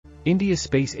India's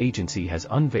space agency has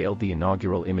unveiled the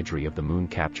inaugural imagery of the moon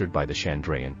captured by the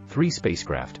Chandrayaan-3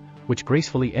 spacecraft, which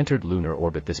gracefully entered lunar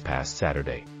orbit this past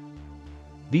Saturday.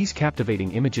 These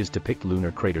captivating images depict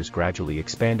lunar craters gradually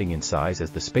expanding in size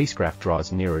as the spacecraft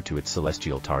draws nearer to its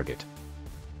celestial target.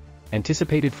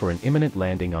 Anticipated for an imminent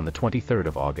landing on the 23rd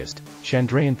of August,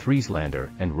 Chandrayaan-3's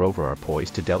lander and rover are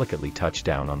poised to delicately touch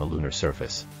down on the lunar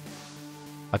surface.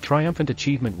 A triumphant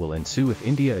achievement will ensue if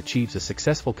India achieves a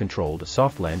successful controlled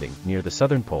soft landing near the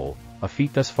southern pole, a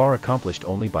feat thus far accomplished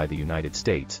only by the United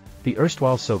States, the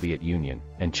erstwhile Soviet Union,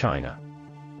 and China.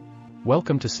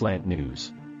 Welcome to Slant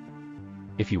News.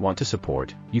 If you want to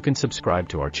support, you can subscribe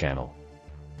to our channel.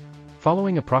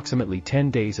 Following approximately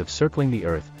 10 days of circling the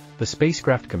Earth, the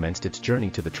spacecraft commenced its journey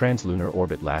to the translunar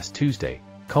orbit last Tuesday,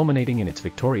 culminating in its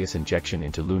victorious injection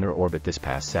into lunar orbit this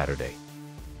past Saturday.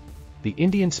 The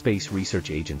Indian Space Research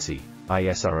Agency,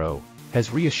 ISRO,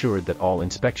 has reassured that all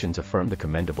inspections affirm the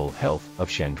commendable health of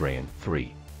Chandrayaan-3.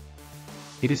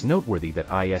 It is noteworthy that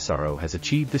ISRO has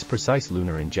achieved this precise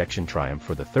lunar injection triumph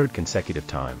for the third consecutive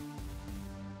time.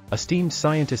 Esteemed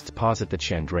scientists posit that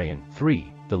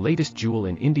Chandrayaan-3, the latest jewel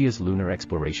in India's lunar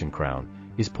exploration crown,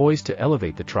 is poised to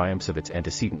elevate the triumphs of its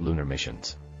antecedent lunar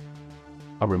missions.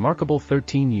 A remarkable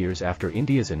 13 years after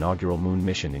India's inaugural moon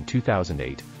mission in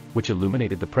 2008, which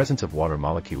illuminated the presence of water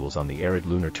molecules on the arid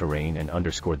lunar terrain and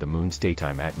underscored the moon's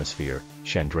daytime atmosphere,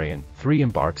 Chandrayaan-3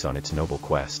 embarks on its noble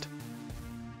quest.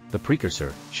 The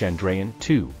precursor,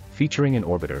 Chandrayaan-2, featuring an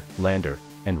orbiter, lander,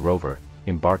 and rover,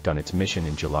 embarked on its mission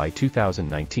in July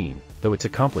 2019, though its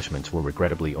accomplishments were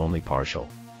regrettably only partial.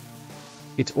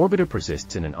 Its orbiter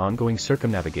persists in an ongoing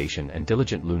circumnavigation and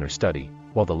diligent lunar study,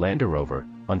 while the lander rover,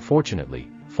 unfortunately,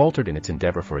 faltered in its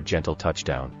endeavor for a gentle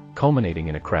touchdown, culminating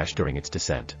in a crash during its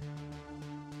descent.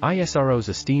 ISRO's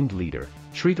esteemed leader,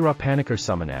 Sridhara Panikkar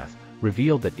Somanath,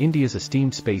 revealed that India's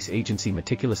esteemed space agency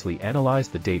meticulously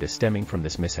analyzed the data stemming from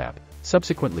this mishap,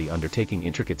 subsequently undertaking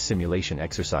intricate simulation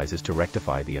exercises to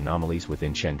rectify the anomalies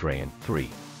within Chandrayaan-3.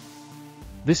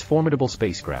 This formidable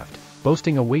spacecraft,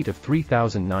 boasting a weight of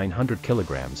 3,900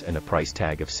 kilograms and a price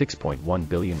tag of 6.1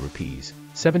 billion rupees,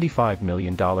 $75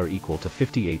 million equal to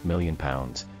 58 million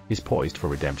pounds, is poised for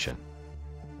redemption.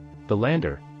 The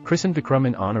lander, christened Vikram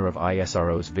in honor of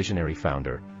ISRO's visionary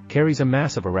founder, carries a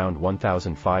mass of around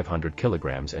 1,500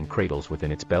 kilograms and cradles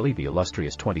within its belly the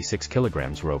illustrious 26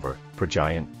 kilograms rover,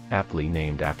 Pragyaan, aptly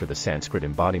named after the Sanskrit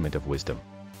embodiment of wisdom.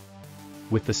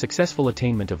 With the successful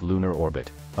attainment of lunar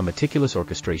orbit, a meticulous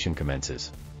orchestration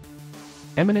commences.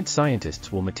 Eminent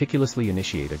scientists will meticulously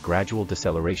initiate a gradual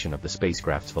deceleration of the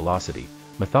spacecraft's velocity,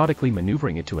 methodically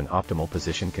maneuvering it to an optimal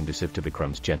position conducive to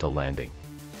Vikram's gentle landing.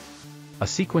 A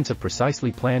sequence of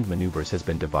precisely planned maneuvers has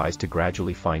been devised to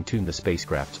gradually fine-tune the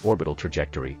spacecraft's orbital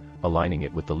trajectory, aligning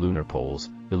it with the lunar poles,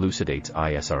 elucidates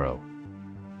ISRO.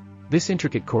 This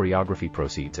intricate choreography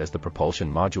proceeds as the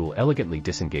propulsion module elegantly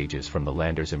disengages from the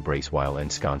lander's embrace while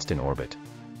ensconced in orbit.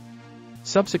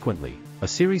 Subsequently, a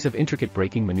series of intricate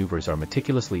braking maneuvers are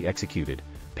meticulously executed,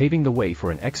 paving the way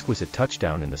for an exquisite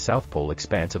touchdown in the South Pole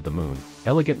expanse of the Moon,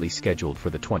 elegantly scheduled for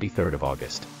the 23rd of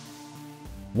August.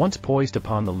 Once poised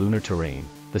upon the lunar terrain,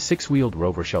 the six-wheeled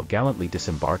rover shall gallantly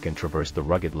disembark and traverse the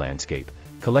rugged landscape,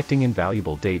 collecting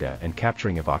invaluable data and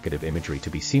capturing evocative imagery to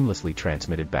be seamlessly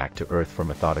transmitted back to Earth for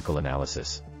methodical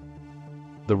analysis.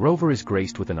 The rover is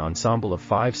graced with an ensemble of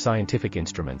 5 scientific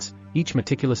instruments, each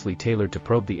meticulously tailored to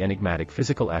probe the enigmatic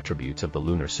physical attributes of the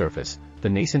lunar surface, the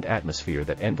nascent atmosphere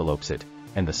that envelopes it,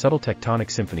 and the subtle tectonic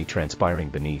symphony transpiring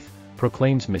beneath,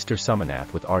 proclaims Mr.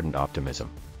 Somanath with ardent optimism.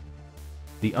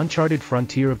 The uncharted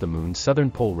frontier of the Moon's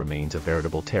southern pole remains a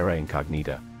veritable terra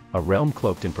incognita, a realm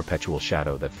cloaked in perpetual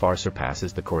shadow that far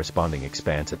surpasses the corresponding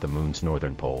expanse at the Moon's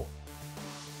northern pole.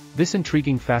 This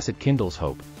intriguing facet kindles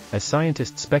hope, as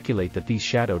scientists speculate that these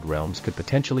shadowed realms could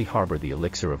potentially harbor the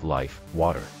elixir of life,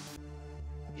 water.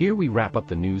 Here we wrap up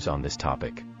the news on this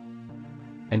topic.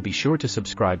 And be sure to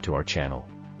subscribe to our channel.